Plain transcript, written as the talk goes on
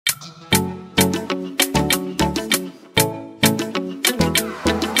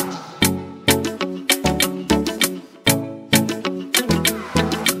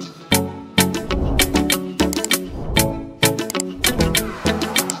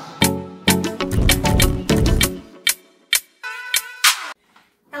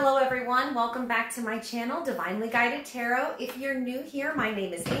welcome back to my channel, Divinely Guided Tarot. If you're new here, my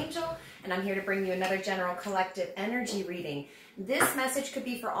name is Angel, and I'm here to bring you another general collective energy reading. This message could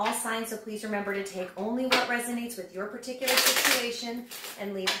be for all signs, so please remember to take only what resonates with your particular situation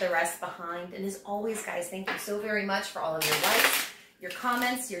and leave the rest behind. And as always, guys, thank you so very much for all of your likes, your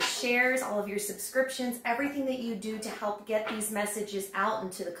comments, your shares, all of your subscriptions, everything that you do to help get these messages out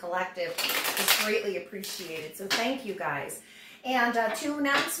into the collective is greatly appreciated. So thank you, guys. And two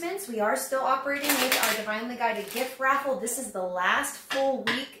announcements. We are still operating with our Divinely Guided gift raffle. This is the last full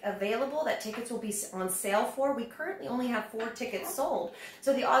week available that tickets will be on sale for. We currently only have 4 tickets sold,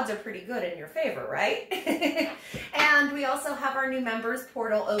 so the odds are pretty good in your favor, right? And we also have our new members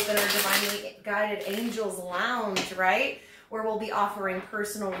portal open, our Divinely Guided Angels Lounge, right? Where we'll be offering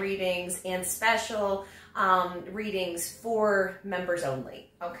personal readings and special readings for members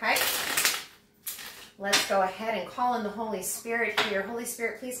only, okay? Let's go ahead and call in the Holy Spirit here. Holy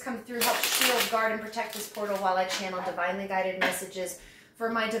Spirit, please come through, help shield, guard, and protect this portal while I channel divinely guided messages for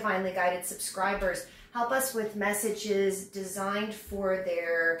my divinely guided subscribers. Help us with messages designed for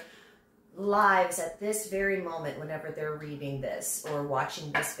their lives at this very moment whenever they're reading this or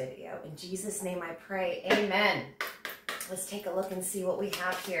watching this video. In Jesus' name I pray, amen. Let's take a look and see what we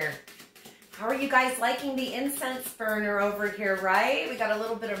have here. How are you guys liking the incense burner over here, right? We got a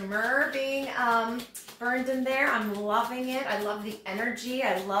little bit of myrrh being burned in there. I'm loving it. I love the energy.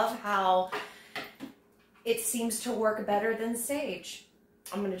 I love how it seems to work better than sage.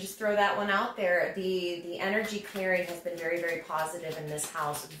 I'm going to just throw that one out there. The energy clearing has been very, very positive in this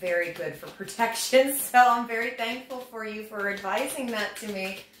house. Very good for protection. So I'm very thankful for you for advising that to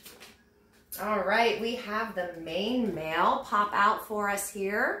me. All right, we have the main male pop out for us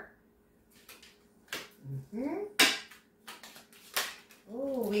here.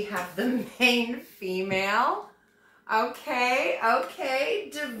 Oh, we have the main female. Okay, okay,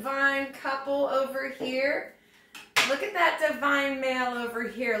 divine couple over here. Look at that divine male over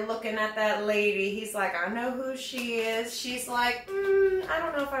here looking at that lady. He's like, I know who she is. She's like, I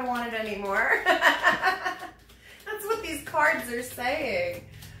don't know if I want it anymore. That's what these cards are saying.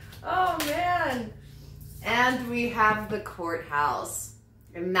 Oh, man. And we have the courthouse.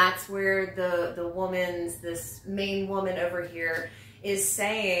 And that's where this main woman over here is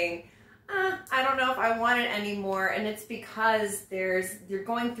saying, I don't know if I want it anymore. And it's because you're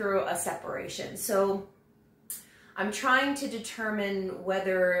going through a separation. So I'm trying to determine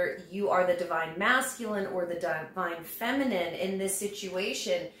whether you are the divine masculine or the divine feminine in this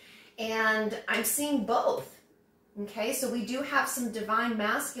situation. And I'm seeing both. Okay, so we do have some divine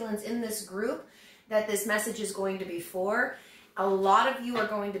masculines in this group that this message is going to be for. A lot of you are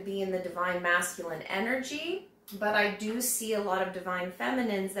going to be in the divine masculine energy, but I do see a lot of divine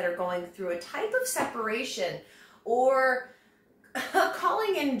feminines that are going through a type of separation or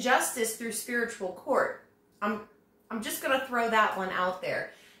calling in justice through spiritual court. I'm just going to throw that one out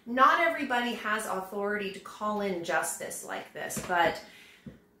there. Not everybody has authority to call in justice like this, but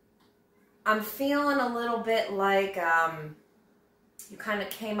I'm feeling a little bit like you kind of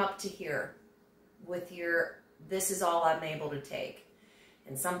came up to here with your, this is all I'm able to take.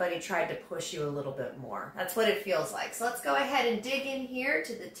 And somebody tried to push you a little bit more. That's what it feels like. So let's go ahead and dig in here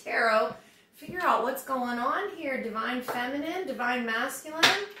to the tarot. Figure out what's going on here. Divine feminine, divine masculine.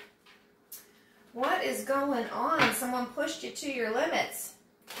 What is going on? Someone pushed you to your limits.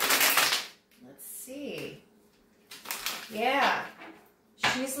 Let's see. Yeah.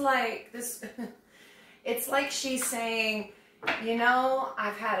 She's like this. It's like she's saying, you know,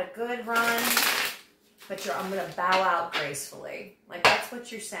 I've had a good run, but I'm going to bow out gracefully. Like, that's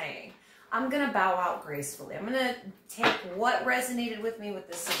what you're saying. I'm going to bow out gracefully. I'm going to take what resonated with me with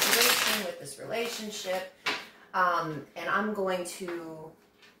this situation, with this relationship, and I'm going to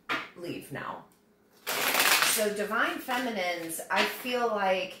leave now. So divine feminines, I feel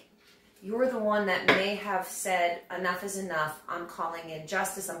like you're the one that may have said, enough is enough. I'm calling in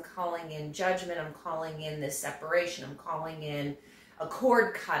justice. I'm calling in judgment. I'm calling in this separation. I'm calling in a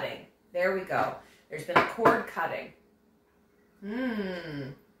cord cutting. There we go. There's been a cord cutting.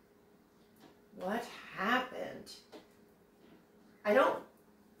 What happened? I don't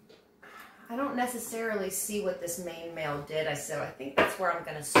necessarily see what this main male did. So I think that's where I'm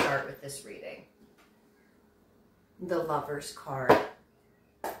going to start with this reading. The Lover's card.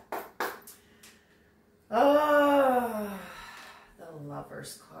 Oh, the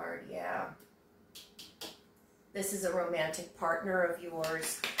Lover's card, yeah. This is a romantic partner of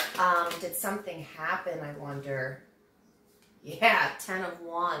yours. Did something happen, I wonder? Yeah, 10 of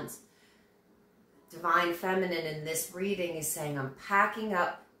Wands. Divine feminine in this reading is saying, I'm packing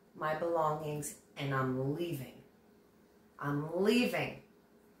up my belongings and I'm leaving. I'm leaving.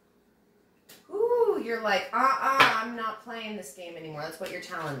 Ooh, you're like, I'm not playing this game anymore. That's what you're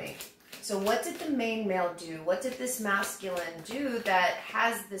telling me. So what did the main male do? What did this masculine do that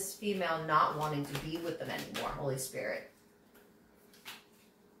has this female not wanting to be with them anymore, Holy Spirit?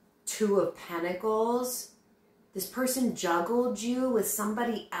 Two of Pentacles. This person juggled you with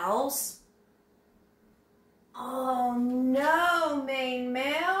somebody else. Oh no, main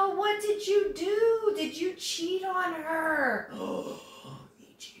male. What did you do? Did you cheat on her? Oh,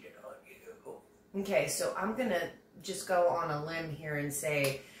 he cheated on you. Okay, so I'm going to just go on a limb here and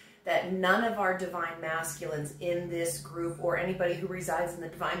say that none of our divine masculines in this group or anybody who resides in the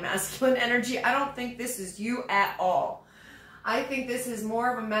divine masculine energy, I don't think this is you at all. I think this is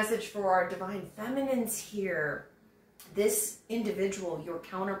more of a message for our divine feminines here. This individual, your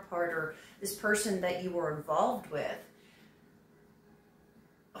counterpart, or this person that you were involved with,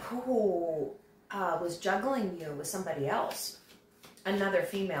 who was juggling you with somebody else, another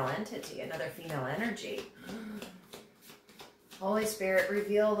female entity, another female energy. Holy Spirit,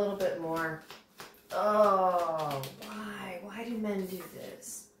 reveal a little bit more. Oh, why? Why do men do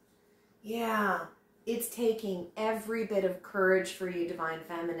this? Yeah, it's taking every bit of courage for you, divine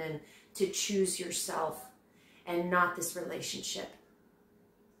feminine, to choose yourself and not this relationship.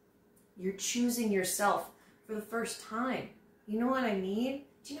 You're choosing yourself for the first time. You know what I mean?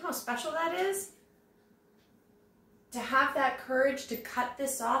 Do you know how special that is? To have that courage to cut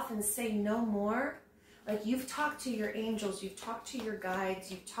this off and say no more. Like, you've talked to your angels, you've talked to your guides,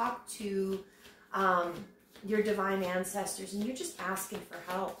 you've talked to your divine ancestors, and you're just asking for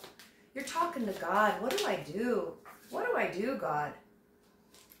help. You're talking to God. What do I do? What do I do, God?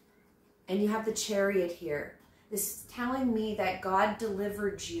 And you have the Chariot here. This is telling me that God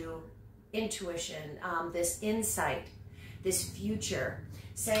delivered you intuition, this insight, this future,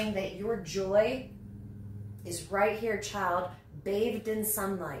 saying that your joy is right here, child, bathed in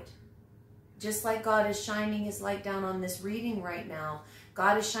sunlight. Just like God is shining his light down on this reading right now,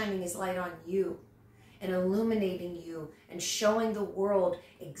 God is shining his light on you and illuminating you and showing the world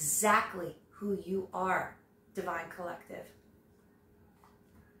exactly who you are, Divine Collective.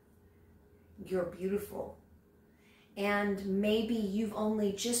 You're beautiful. And maybe you've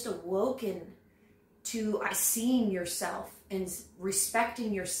only just awoken to seeing yourself and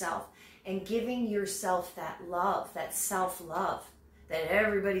respecting yourself and giving yourself that love, that self-love that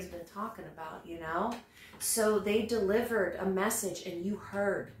everybody's been talking about, you know? So they delivered a message and you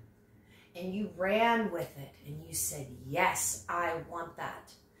heard and you ran with it and you said, yes, I want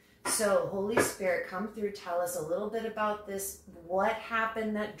that. So Holy Spirit, come through, tell us a little bit about this. What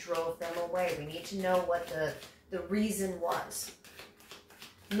happened that drove them away? We need to know what the reason was.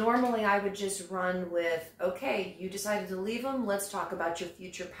 Normally I would just run with, okay, you decided to leave them, let's talk about your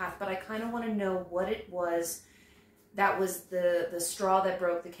future path. But I kind of want to know what it was that was the straw that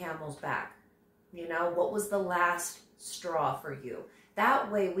broke the camel's back. You know, what was the last straw for you?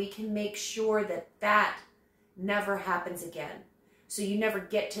 That way we can make sure that that never happens again. So you never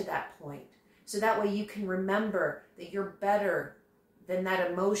get to that point. So that way you can remember that you're better than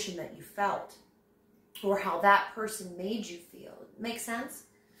that emotion that you felt or how that person made you feel. Make sense?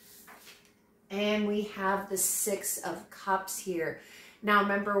 And we have the Six of Cups here. Now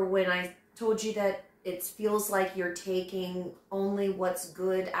remember when I told you that it feels like you're taking only what's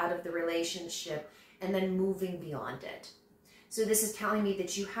good out of the relationship and then moving beyond it. So this is telling me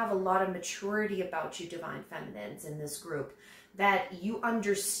that you have a lot of maturity about you, Divine Feminines, in this group. That you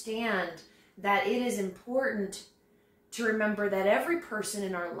understand that it is important to remember that every person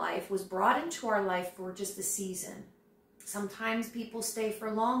in our life was brought into our life for just a season. Sometimes people stay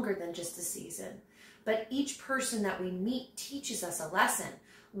for longer than just a season. But each person that we meet teaches us a lesson.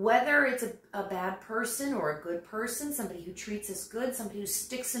 Whether it's a bad person or a good person, somebody who treats us good, somebody who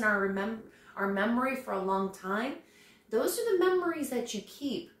sticks in our memory for a long time, those are the memories that you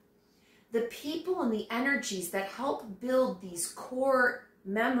keep. The people and the energies that help build these core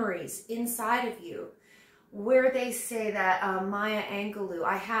memories inside of you, where they say that Maya Angelou,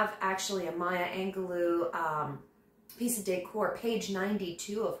 I have actually a Maya Angelou piece of decor, page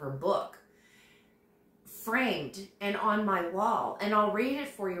 92 of her book, framed and on my wall. And I'll read it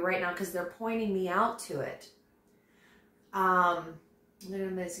for you right now because they're pointing me out to it.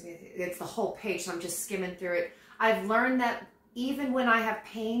 It's the whole page, so I'm just skimming through it. I've learned that even when I have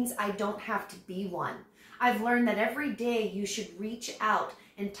pains, I don't have to be one. I've learned that every day you should reach out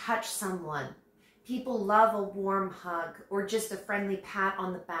and touch someone. People love a warm hug or just a friendly pat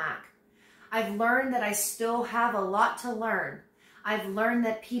on the back. I've learned that I still have a lot to learn. I've learned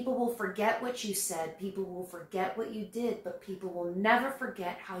that people will forget what you said, people will forget what you did, but people will never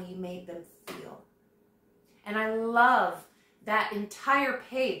forget how you made them feel. And I love that entire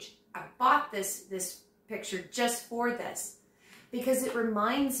page bought this picture just for this, because it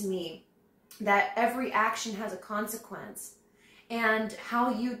reminds me that every action has a consequence, and how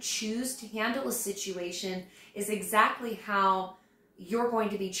you choose to handle a situation is exactly how you're going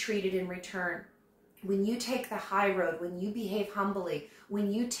to be treated in return. When you take the high road, when you behave humbly,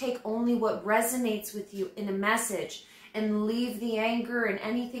 when you take only what resonates with you in a message and leave the anger and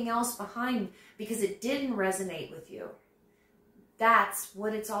anything else behind because it didn't resonate with you. That's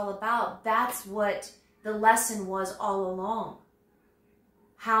what it's all about. That's what the lesson was all along.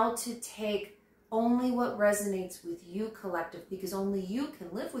 How to take only what resonates with you, collective, because only you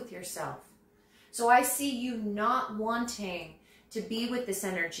can live with yourself. So I see you not wanting to be with this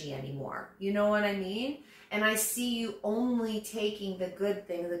energy anymore. You know what I mean? And I see you only taking the good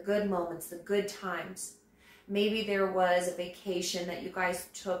thing, the good moments, the good times. Maybe there was a vacation that you guys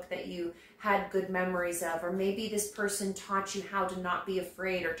took that you had good memories of, or maybe this person taught you how to not be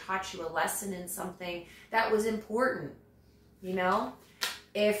afraid, or taught you a lesson in something that was important, you know?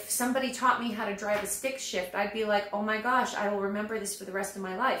 If somebody taught me how to drive a stick shift, I'd be like, oh my gosh, I will remember this for the rest of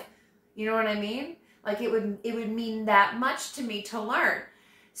my life. You know what I mean? Like it would mean that much to me to learn.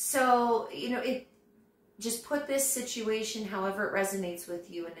 So, you know, just put this situation however it resonates with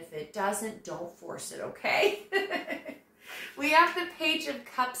you, and if it doesn't, don't force it, okay? We have the Page of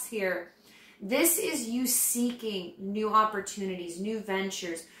Cups here. This is you seeking new opportunities, new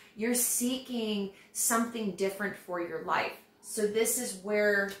ventures. You're seeking something different for your life. So this is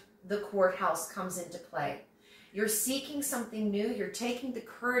where the courthouse comes into play. You're seeking something new. You're taking the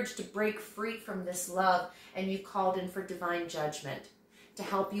courage to break free from this love, and you called in for divine judgment to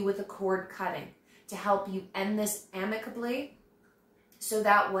help you with a cord cutting, to help you end this amicably, so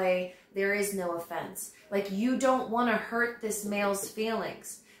that way there is no offense. Like, you don't want to hurt this male's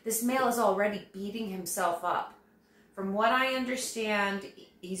feelings. This male is already beating himself up. From what I understand,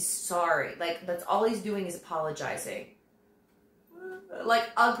 he's sorry. Like, that's all he's doing is apologizing. Like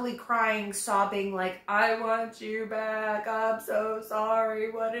ugly crying, sobbing, like, I want you back, I'm so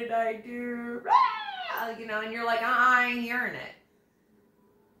sorry, what did I do? You know, and you're like, I ain't hearing it.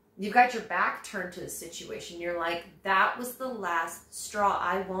 You've got your back turned to the situation. You're like, that was the last straw.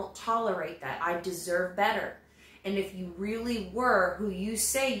 I won't tolerate that. I deserve better. And if you really were who you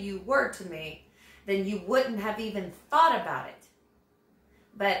say you were to me, then you wouldn't have even thought about it.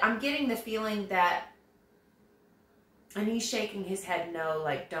 But I'm getting the feeling that, and he's shaking his head no,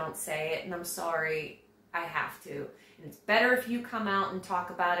 like, don't say it, and I'm sorry, I have to. And it's better if you come out and talk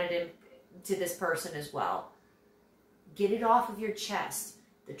about it to this person as well. Get it off of your chest.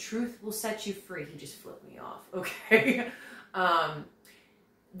 The truth will set you free. He just flipped me off, okay?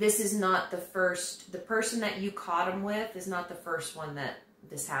 This is not the first, the person that you caught him with is not the first one that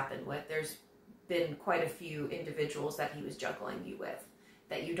this happened with. There's been quite a few individuals that he was juggling you with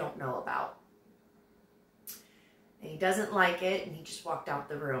that you don't know about. And he doesn't like it, and he just walked out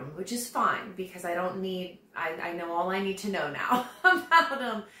the room, which is fine, because I don't need, I know all I need to know now about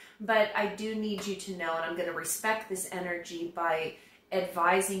him, but I do need you to know, and I'm going to respect this energy by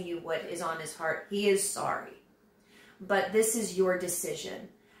advising you what is on his heart. He is sorry, but this is your decision.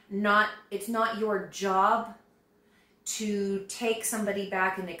 It's not your job to take somebody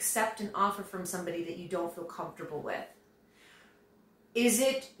back and accept an offer from somebody that you don't feel comfortable with. Is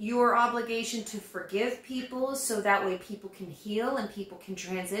it your obligation to forgive people so that way people can heal and people can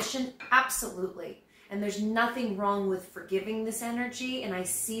transition? Absolutely. And there's nothing wrong with forgiving this energy, and I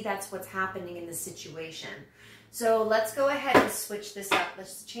see that's what's happening in this situation. So let's go ahead and switch this up.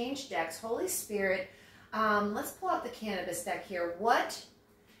 Let's change decks. Holy Spirit, let's pull out the cannabis deck here. What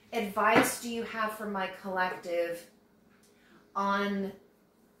advice do you have for my collective on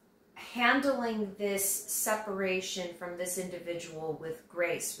handling this separation from this individual with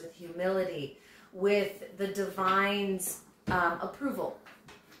grace, with humility, with the divine's approval?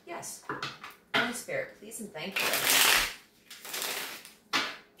 Yes. Holy Spirit, please and thank you.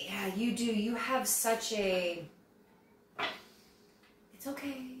 Yeah, you do. You have such a... It's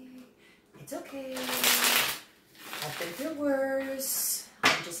okay. It's okay. I've been through worse.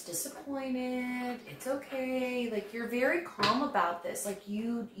 I'm just disappointed. It's okay. Like, you're very calm about this. Like,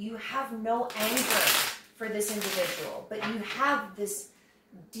 you have no anger for this individual, but you have this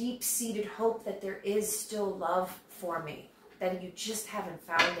deep-seated hope that there is still love for me, that you just haven't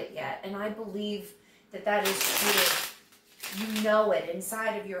found it yet. And I believe that that is true. You know it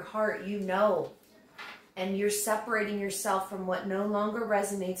inside of your heart. You know. And you're separating yourself from what no longer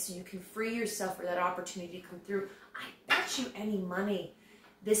resonates so you can free yourself for that opportunity to come through. I bet you any money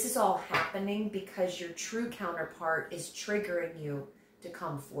this is all happening because your true counterpart is triggering you to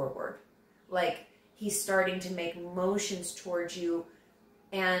come forward. Like, he's starting to make motions towards you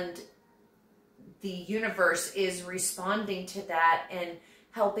And the universe is responding to that and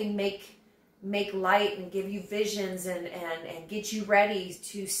helping make light and give you visions and get you ready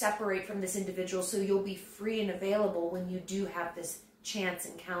to separate from this individual, so you'll be free and available when you do have this chance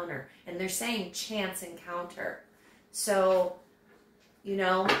encounter. And they're saying chance encounter. So, you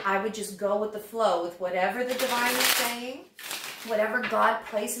know, I would just go with the flow with whatever the divine is saying. Whatever God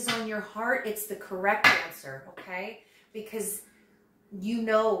places on your heart, it's the correct answer, okay? Because you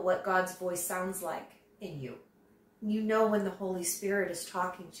know what God's voice sounds like in you. You know when the Holy Spirit is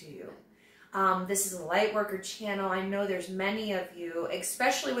talking to you. This is a Lightworker channel. I know there's many of you,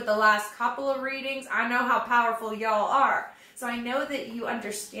 especially with the last couple of readings. I know how powerful y'all are. So I know that you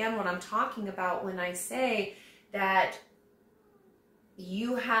understand what I'm talking about when I say that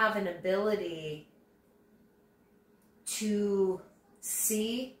you have an ability to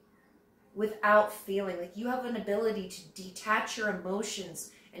see without feeling. Like, you have an ability to detach your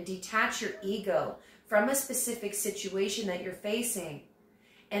emotions and detach your ego from a specific situation that you're facing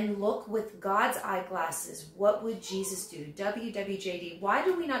and look with God's eyeglasses. What would Jesus do? WWJD. Why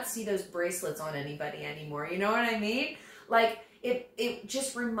do we not see those bracelets on anybody anymore? You know what I mean? Like, it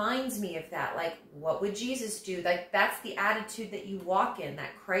just reminds me of that. Like, what would Jesus do? Like, that's the attitude that you walk in,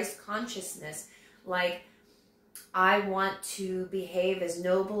 that Christ consciousness. Like, I want to behave as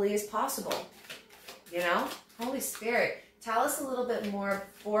nobly as possible. You know? Holy Spirit, tell us a little bit more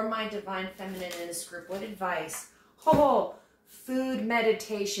for my Divine Feminine in this group. What advice? Oh, food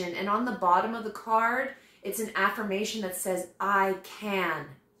meditation. And on the bottom of the card, it's an affirmation that says, I can.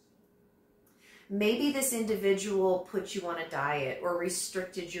 Maybe this individual put you on a diet or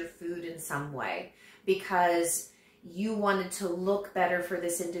restricted your food in some way because you wanted to look better for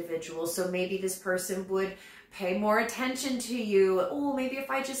this individual. So maybe this person would pay more attention to you. Oh, maybe if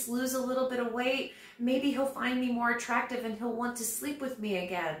I just lose a little bit of weight, maybe he'll find me more attractive and he'll want to sleep with me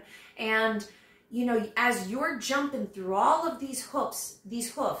again. And, you know, as you're jumping through all of these hoops,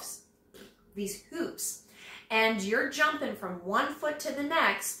 and you're jumping from one foot to the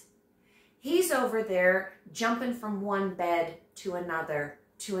next, he's over there jumping from one bed to another,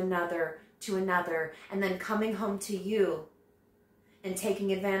 to another, to another, and then coming home to you and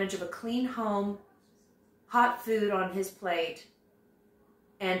taking advantage of a clean home, hot food on his plate,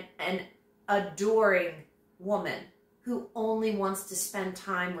 and an adoring woman who only wants to spend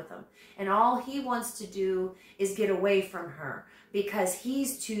time with him. And all he wants to do is get away from her because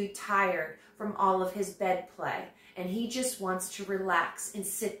he's too tired from all of his bed play. And he just wants to relax and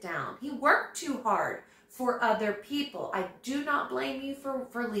sit down. He worked too hard for other people. I do not blame you for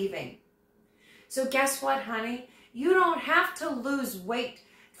leaving. So guess what, honey? You don't have to lose weight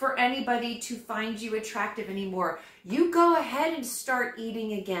for anybody to find you attractive anymore. You go ahead and start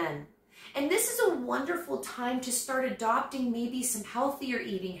eating again. And this is a wonderful time to start adopting maybe some healthier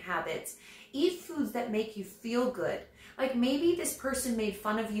eating habits. Eat foods that make you feel good. Like, maybe this person made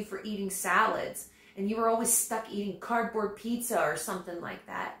fun of you for eating salads and you were always stuck eating cardboard pizza or something like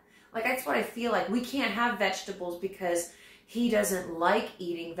that. Like, that's what I feel like. We can't have vegetables because he doesn't like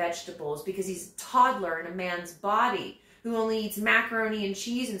eating vegetables because he's a toddler in a man's body who only eats macaroni and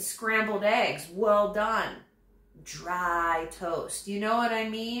cheese and scrambled eggs. Well done. Dry toast. You know what I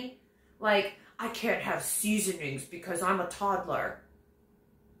mean? Like, I can't have seasonings because I'm a toddler.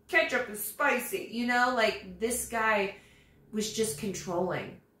 Ketchup is spicy. You know, like, this guy was just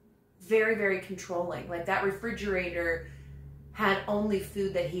controlling. Very, very controlling. Like, that refrigerator had only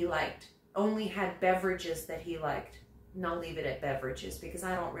food that he liked. Only had beverages that he liked. And I'll leave it at beverages because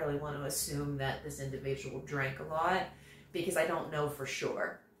I don't really want to assume that this individual drank a lot because I don't know for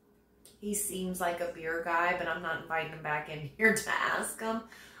sure. He seems like a beer guy, but I'm not inviting him back in here to ask him.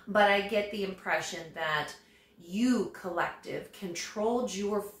 But I get the impression that you, collective, controlled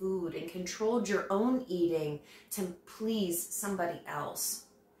your food and controlled your own eating to please somebody else.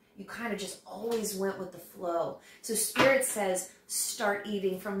 You kind of just always went with the flow. So Spirit says, start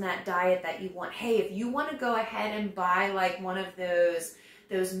eating from that diet that you want. Hey, if you want to go ahead and buy like one of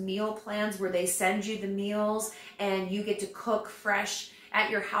those meal plans where they send you the meals and you get to cook fresh at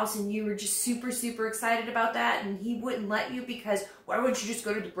your house, and you were just super, super excited about that, and he wouldn't let you because why wouldn't you just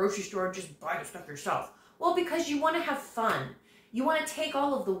go to the grocery store and just buy the stuff yourself? Well, because you want to have fun. You want to take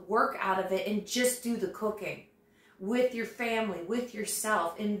all of the work out of it and just do the cooking with your family, with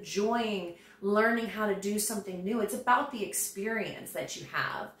yourself, enjoying learning how to do something new. It's about the experience that you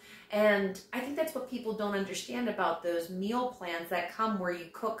have. And I think that's what people don't understand about those meal plans that come where you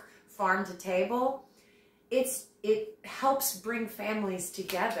cook farm to table. It helps bring families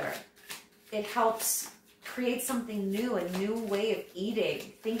together. It helps create something new, a new way of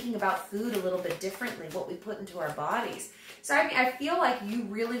eating, thinking about food a little bit differently, what we put into our bodies. So I mean, I feel like you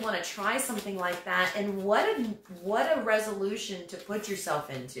really want to try something like that. And what a resolution to put yourself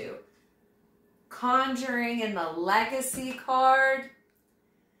into. Conjuring in the legacy card.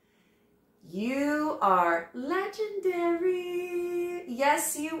 You are legendary.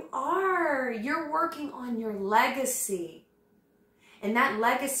 Yes, you are. You're working on your legacy. And that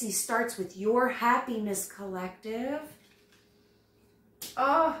legacy starts with your happiness, collective.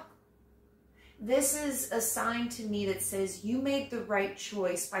 Oh, this is a sign to me that says you made the right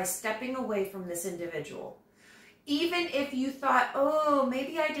choice by stepping away from this individual. Even if you thought, oh,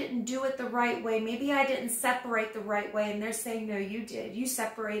 maybe I didn't do it the right way. Maybe I didn't separate the right way. And they're saying, no, you did. You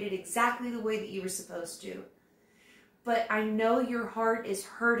separated exactly the way that you were supposed to. But I know your heart is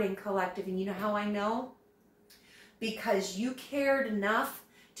hurting, collective. And you know how I know? Because you cared enough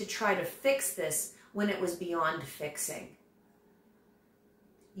to try to fix this when it was beyond fixing.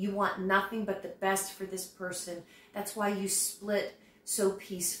 You want nothing but the best for this person. That's why you split so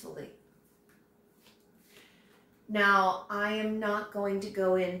peacefully. Now, I am not going to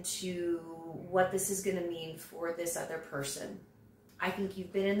go into what this is going to mean for this other person. I think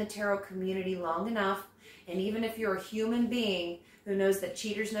you've been in the tarot community long enough, and even if you're a human being who knows that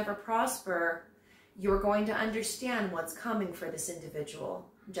cheaters never prosper, you're going to understand what's coming for this individual.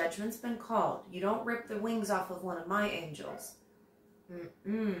 Judgment's been called. You don't rip the wings off of one of my angels.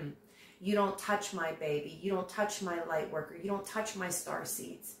 You don't touch my baby. You don't touch my light worker. You don't touch my star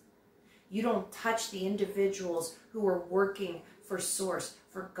seeds. You don't touch the individuals who are working for Source,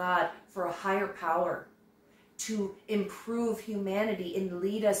 for God, for a higher power, to improve humanity and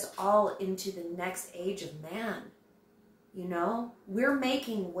lead us all into the next age of man. You know, we're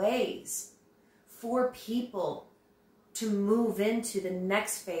making ways for people to move into the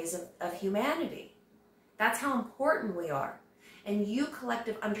next phase of humanity. That's how important we are. And you,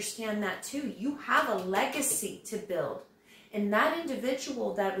 collective, understand that too. You have a legacy to build. And that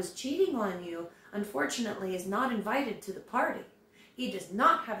individual that was cheating on you, unfortunately, is not invited to the party. He does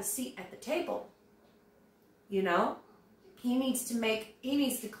not have a seat at the table. You know, he needs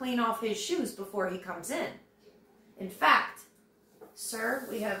to clean off his shoes before he comes in. In fact, sir,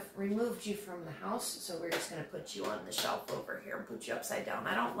 we have removed you from the house, so we're just going to put you on the shelf over here and put you upside down.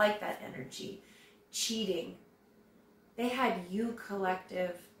 I don't like that energy. Cheating. They had you,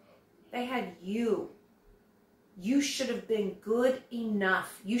 collective. They had you. You should have been good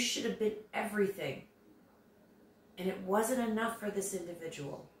enough. You should have been everything. And it wasn't enough for this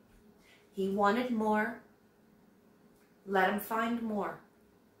individual. He wanted more. Let him find more.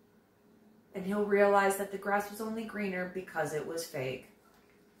 And he'll realize that the grass was only greener because it was fake.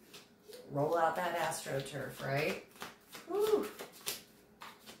 Roll out that astroturf, right? Whew.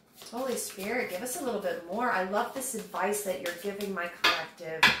 Holy Spirit, give us a little bit more. I love this advice that you're giving my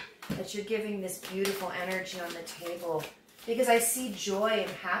collective, that you're giving this beautiful energy on the table, because I see joy and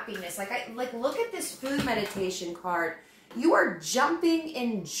happiness. Like look at this food meditation card. You are jumping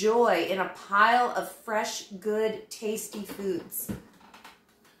in joy in a pile of fresh, good, tasty foods.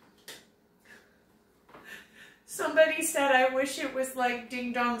 Somebody said, I wish it was like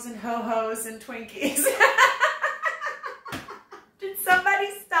ding-dongs and ho-hos and Twinkies. Did somebody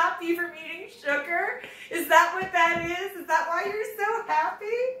stop you from eating sugar? Is that what that is? Is that why you're so happy?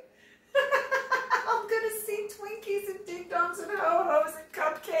 I'm going to see Twinkies and ding-dongs and ho-hos and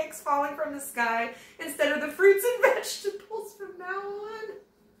cupcakes falling from the sky instead of the fruits and vegetables from now on.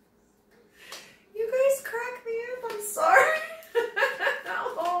 You guys crack me up. I'm sorry.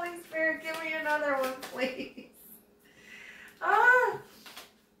 Holy Spirit, give me another one, please.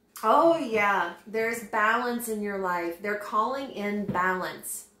 Oh yeah, there's balance in your life. They're calling in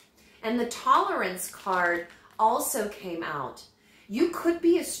balance. And the tolerance card also came out. You could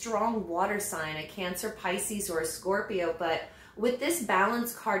be a strong water sign, a Cancer, Pisces, or a Scorpio, but with this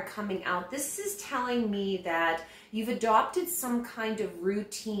balance card coming out, this is telling me that you've adopted some kind of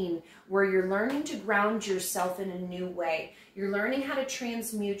routine where you're learning to ground yourself in a new way. You're learning how to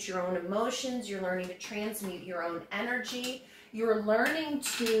transmute your own emotions. You're learning to transmute your own energy. You're learning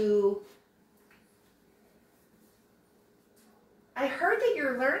to... I heard that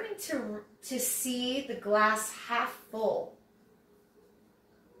you're learning to see the glass half full.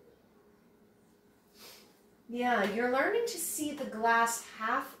 Yeah, you're learning to see the glass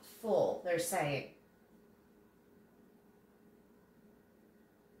half full, they're saying.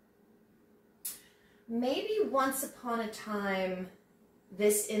 Maybe once upon a time,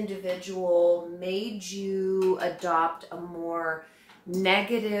 this individual made you adopt a more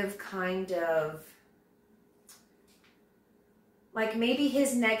negative kind of Like maybe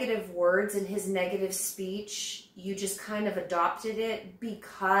his negative words and his negative speech, you just kind of adopted it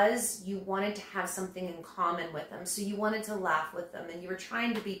because you wanted to have something in common with them. So you wanted to laugh with them and you were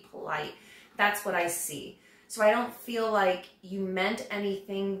trying to be polite. That's what I see. So I don't feel like you meant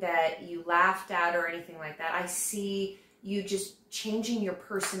anything that you laughed at or anything like that. I see you just changing your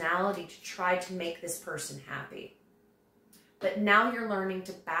personality to try to make this person happy. But now you're learning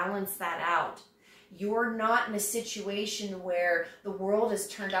to balance that out. You're not in a situation where the world is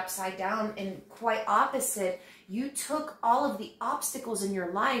turned upside down, and quite opposite. You took all of the obstacles in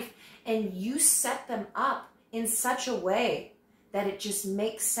your life and you set them up in such a way that it just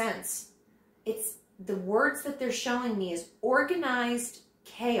makes sense. It's the words that they're showing me is organized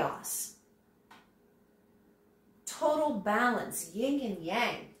chaos, total balance, yin and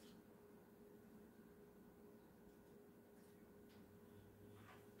yang.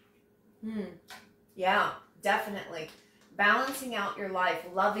 Yeah, definitely. Balancing out your life,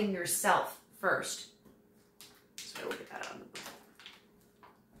 loving yourself first. So we'll get that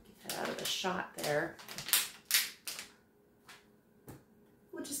out of the shot there.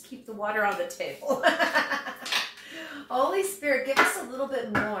 We'll just keep the water on the table. Holy Spirit, give us a little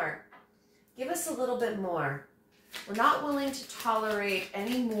bit more. Give us a little bit more. We're not willing to tolerate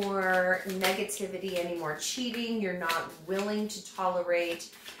any more negativity, any more cheating. You're not willing to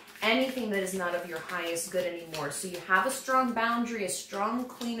tolerate anything that is not of your highest good anymore. So you have a strong boundary, a strong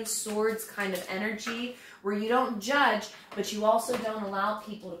Queen of Swords kind of energy where you don't judge, but you also don't allow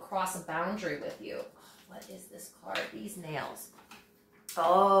people to cross a boundary with you. Oh, what is this card? These nails.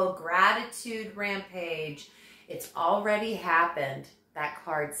 Oh, gratitude rampage. It's already happened, that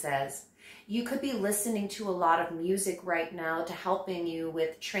card says. You could be listening to a lot of music right now to helping you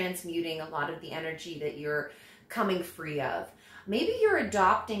with transmuting a lot of the energy that you're coming free of. Maybe you're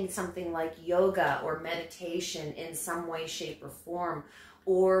adopting something like yoga or meditation in some way, shape, or form,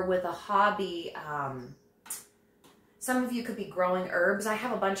 or with a hobby. Some of you could be growing herbs. I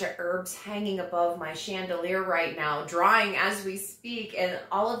have a bunch of herbs hanging above my chandelier right now, drying as we speak, and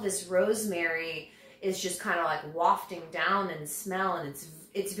all of this rosemary is just kind of like wafting down in smell, and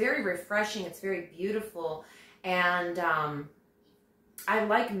it's very refreshing. It's very beautiful, and I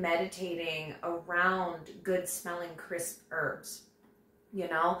like meditating around good smelling crisp herbs. You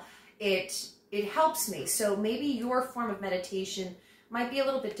know, it helps me. So maybe your form of meditation might be a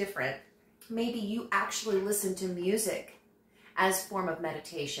little bit different. Maybe you actually listen to music as form of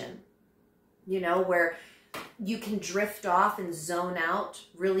meditation, you know, where you can drift off and zone out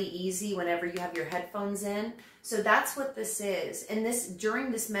really easy whenever you have your headphones in. So that's what this is. And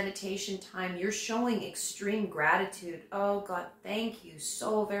during this meditation time, you're showing extreme gratitude. Oh God, thank you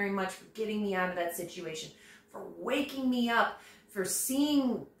so very much for getting me out of that situation, for waking me up, for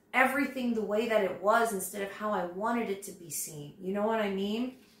seeing everything the way that it was instead of how I wanted it to be seen. You know what I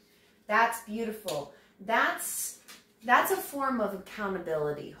mean? That's beautiful. That's a form of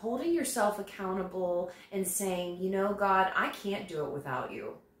accountability, holding yourself accountable and saying, you know, God, I can't do it without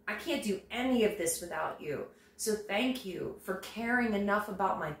you. I can't do any of this without you. So thank you for caring enough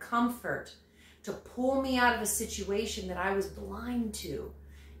about my comfort to pull me out of a situation that I was blind to.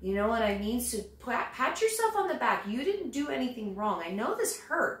 You know what I mean? So pat yourself on the back. You didn't do anything wrong. I know this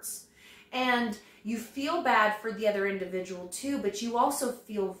hurts. And you feel bad for the other individual too, but you also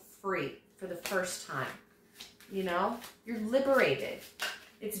feel free for the first time. You know, you're liberated.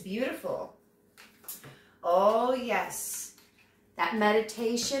 It's beautiful. Oh, yes. That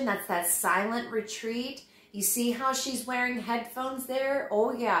meditation, that's that silent retreat. You see how she's wearing headphones there?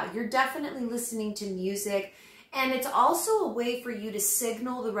 Oh, yeah. You're definitely listening to music. And it's also a way for you to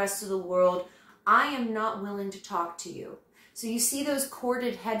signal the rest of the world, I am not willing to talk to you. So you see those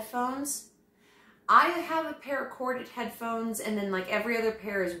corded headphones? I have a pair of corded headphones, and then like every other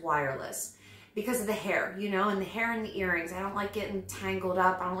pair is wireless. Because of the hair, you know, and the hair and the earrings. I don't like getting tangled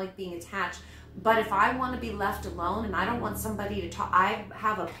up. I don't like being attached. But if I want to be left alone and I don't want somebody to talk, I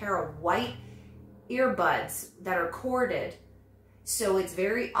have a pair of white earbuds that are corded. So it's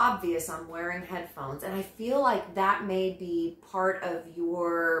very obvious I'm wearing headphones. And I feel like that may be part of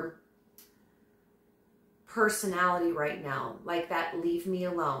your personality right now. Like that, leave me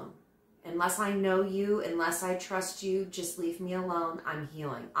alone. Unless I know you, unless I trust you, just leave me alone. I'm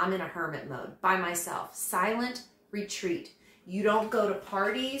healing. I'm in a hermit mode by myself. Silent retreat. You don't go to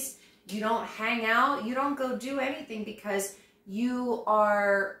parties. You don't hang out. You don't go do anything because you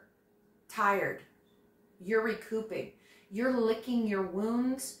are tired. You're recouping. You're licking your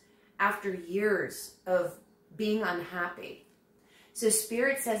wounds after years of being unhappy. So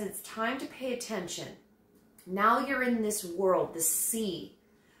Spirit says it's time to pay attention. Now you're in this world, this sea.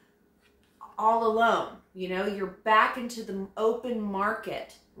 all alone. You know, you're back into the open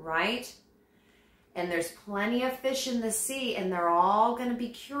market, right? And there's plenty of fish in the sea, and they're all going to be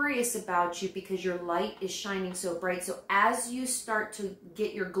curious about you because your light is shining so bright. So as you start to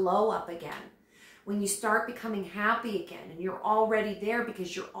get your glow up again, when you start becoming happy again, and you're already there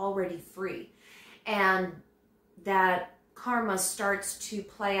because you're already free, and that karma starts to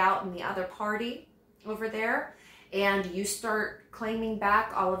play out in the other party over there, and you start claiming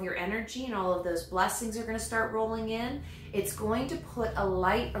back all of your energy, and all of those blessings are going to start rolling in, it's going to put a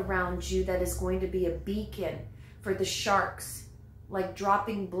light around you that is going to be a beacon for the sharks, like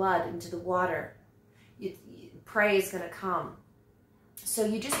dropping blood into the water. Prey is going to come. So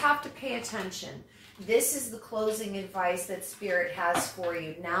you just have to pay attention. This is the closing advice that Spirit has for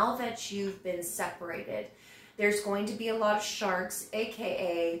you. Now that you've been separated, there's going to be a lot of sharks,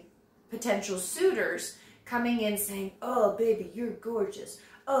 aka potential suitors, coming in saying, oh, baby, you're gorgeous.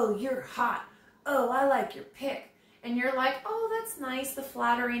 Oh, you're hot. Oh, I like your pic. And you're like, oh, that's nice, the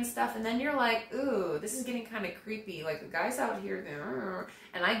flattery and stuff. And then you're like, ooh, this is getting kind of creepy. Like, the guy's out here,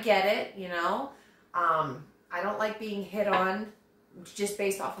 and I get it, you know. I don't like being hit on just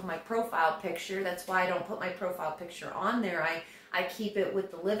based off of my profile picture. That's why I don't put my profile picture on there. I keep it with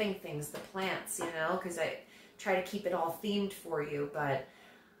the living things, the plants, you know, because I try to keep it all themed for you. But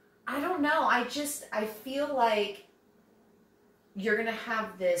I don't know. I feel like you're going to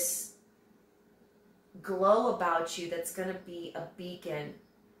have this glow about you that's going to be a beacon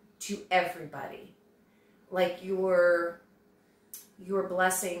to everybody. Like your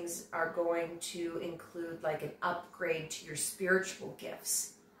blessings are going to include like an upgrade to your spiritual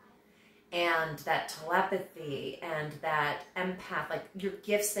gifts, and that telepathy and that empath. Like, your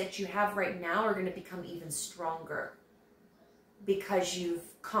gifts that you have right now are going to become even stronger because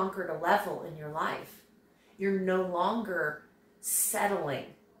you've conquered a level in your life. You're no longer settling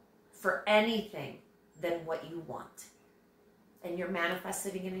for anything than what you want. And you're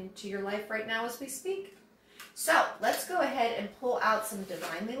manifesting it into your life right now as we speak. So let's go ahead and pull out some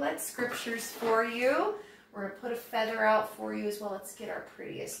divinely led scriptures for you. We're going to put a feather out for you as well. Let's get our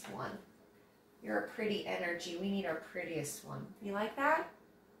prettiest one. You're a pretty energy. We need our prettiest one. You like that?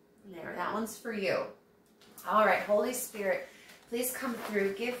 There, that one's for you. All right, Holy Spirit, please come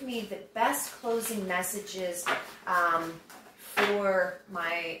through. Give me the best closing messages for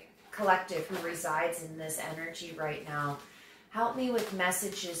my collective who resides in this energy right now. Help me with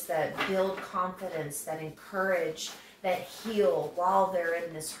messages that build confidence, that encourage, that heal while they're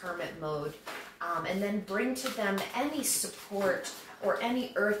in this hermit mode. And then bring to them any support or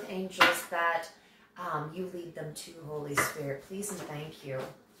any earth angels that you lead them to, Holy Spirit. Please and thank you.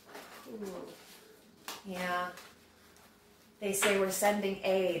 Ooh. Yeah. They say we're sending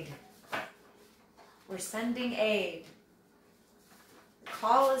aid. We're sending aid. The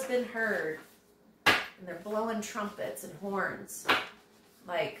call has been heard. And they're blowing trumpets and horns.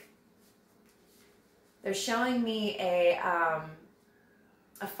 Like, they're showing me a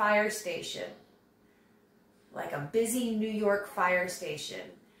fire station. Like a busy New York fire station.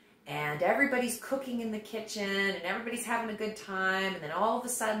 And everybody's cooking in the kitchen, and everybody's having a good time, and then all of a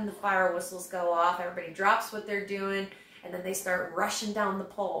sudden the fire whistles go off, everybody drops what they're doing, and then they start rushing down the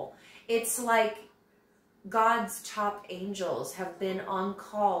pole. It's like God's top angels have been on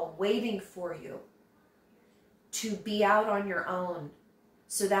call waiting for you to be out on your own,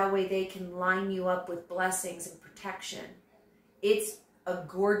 so that way they can line you up with blessings and protection. It's a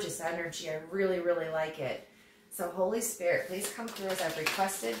gorgeous energy. I really, really like it. So Holy Spirit, please come through as I've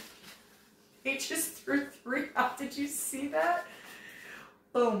requested. They just threw 3 out. Did you see that?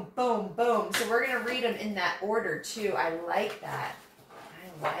 Boom, boom, boom. So we're going to read them in that order too. I like that.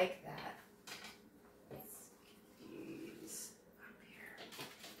 I like that. Let's get these up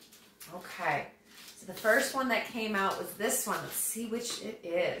here. Okay. So the first one that came out was this one. Let's see which it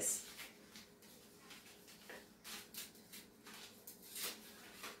is.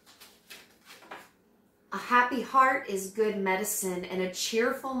 A happy heart is good medicine, and a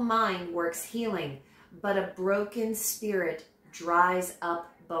cheerful mind works healing, but a broken spirit dries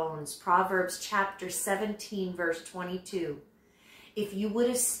up bones. Proverbs chapter 17, verse 22. If you would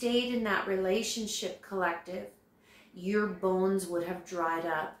have stayed in that relationship, collective, your bones would have dried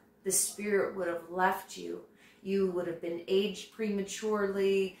up. The spirit would have left you. You would have been aged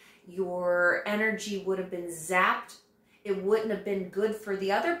prematurely. Your energy would have been zapped. It wouldn't have been good for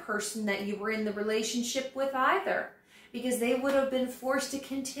the other person that you were in the relationship with either, because they would have been forced to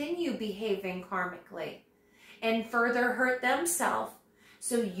continue behaving karmically and further hurt themselves.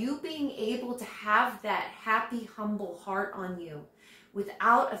 So you being able to have that happy, humble heart on you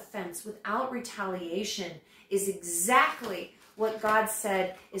without offense, without retaliation, is exactly what God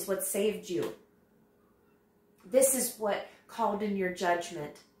said is what saved you. This is what called in your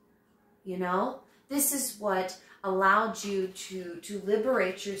judgment, you know? This is what allowed you to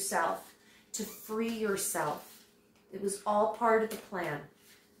liberate yourself, to free yourself. It was all part of the plan.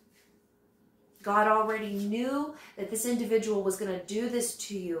 God already knew that this individual was going to do this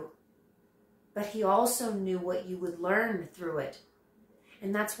to you, but he also knew what you would learn through it.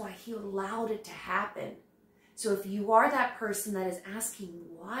 And that's why he allowed it to happen. So if you are that person that is asking,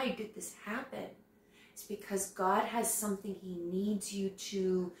 why did this happen? It's because God has something he needs you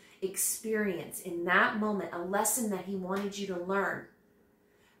to experience in that moment, a lesson that he wanted you to learn.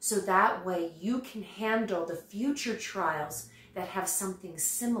 So that way you can handle the future trials that have something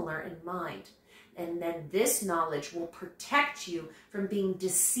similar in mind. And then this knowledge will protect you from being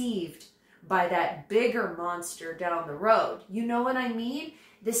deceived by that bigger monster down the road. You know what I mean?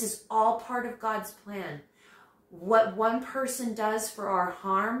 This is all part of God's plan. What one person does for our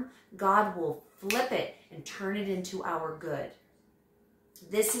harm, God will flip it and turn it into our good.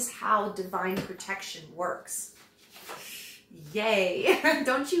 This is how divine protection works. Yay.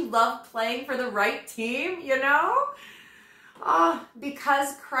 Don't you love playing for the right team, you know? Oh,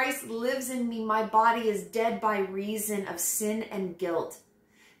 because Christ lives in me, my body is dead by reason of sin and guilt.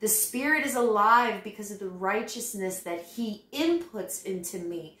 The spirit is alive because of the righteousness that he inputs into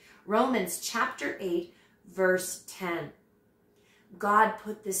me. Romans chapter 8, verse 10. God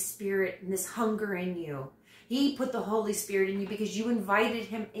put this spirit and this hunger in you. He put the Holy Spirit in you because you invited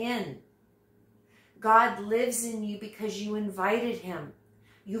him in. God lives in you because you invited him.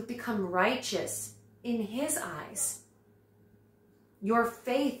 You've become righteous in his eyes. Your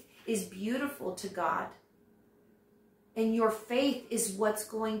faith is beautiful to God. And your faith is what's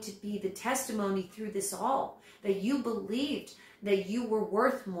going to be the testimony through this all. That you believed that you were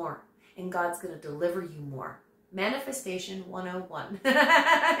worth more. And God's going to deliver you more. Manifestation 101.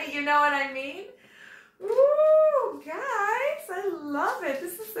 You know what I mean? Woo, guys, I love it.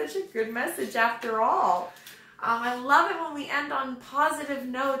 This is such a good message after all. I love it when we end on positive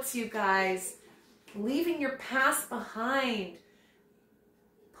notes, you guys. Leaving your past behind.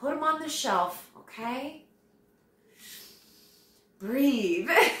 Put them on the shelf, okay? Breathe.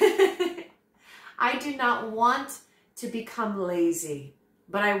 I do not want to become lazy,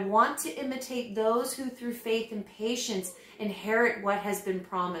 but I want to imitate those who through faith and patience inherit what has been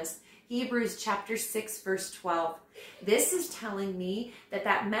promised. Hebrews chapter 6, verse 12. This is telling me that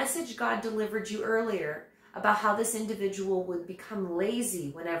that message God delivered you earlier about how this individual would become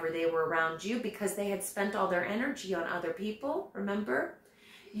lazy whenever they were around you because they had spent all their energy on other people, remember?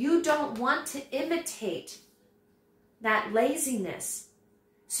 You don't want to imitate that laziness.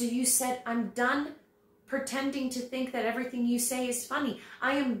 So you said, I'm done pretending to think that everything you say is funny.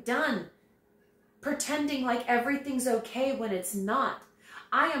 I am done pretending like everything's okay when it's not.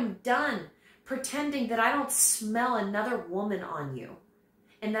 I am done pretending that I don't smell another woman on you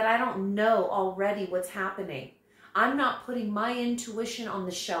and that I don't know already what's happening. I'm not putting my intuition on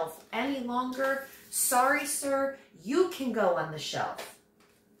the shelf any longer. Sorry, sir, you can go on the shelf.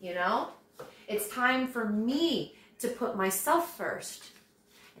 You know, it's time for me to put myself first.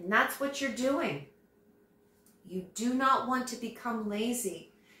 And that's what you're doing. You do not want to become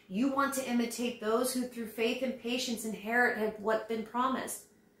lazy. You want to imitate those who through faith and patience inherit what's been promised.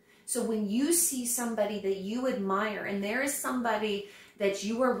 So when you see somebody that you admire, and there is somebody that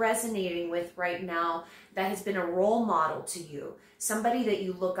you are resonating with right now that has been a role model to you, somebody that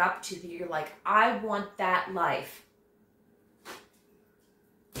you look up to, that you're like, I want that life.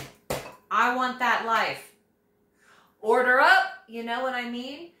 I want that life. Order up, you know what I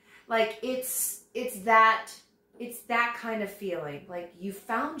mean? Like it's that kind of feeling. Like you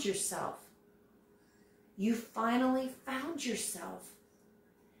found yourself. You finally found yourself.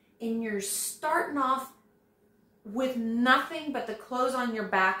 And you're starting off with nothing but the clothes on your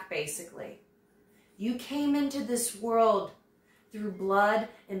back, basically. You came into this world through blood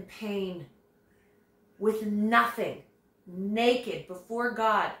and pain with nothing, naked before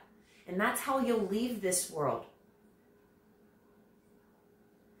God. And that's how you'll leave this world.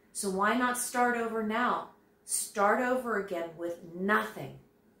 So why not start over now? Start over again with nothing.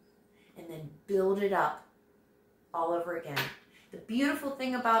 And then build it up all over again. The beautiful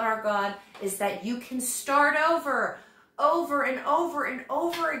thing about our God is that you can start over and over and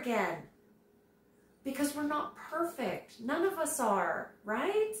over again. Because we're not perfect. None of us are,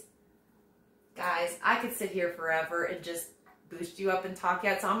 right? Guys, I could sit here forever and just boost you up and talk you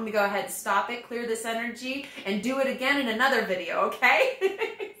out. So I'm going to go ahead and stop it, clear this energy, and do it again in another video,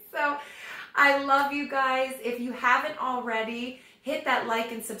 okay? So I love you guys. If you haven't already, Hit that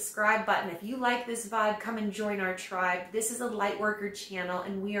like and subscribe button. If you like this vibe, come and join our tribe. This is a Lightworker channel,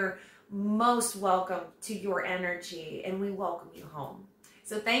 and we are most welcome to your energy, and we welcome you home.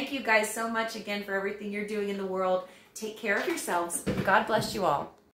 So thank you guys so much again for everything you're doing in the world. Take care of yourselves. God bless you all.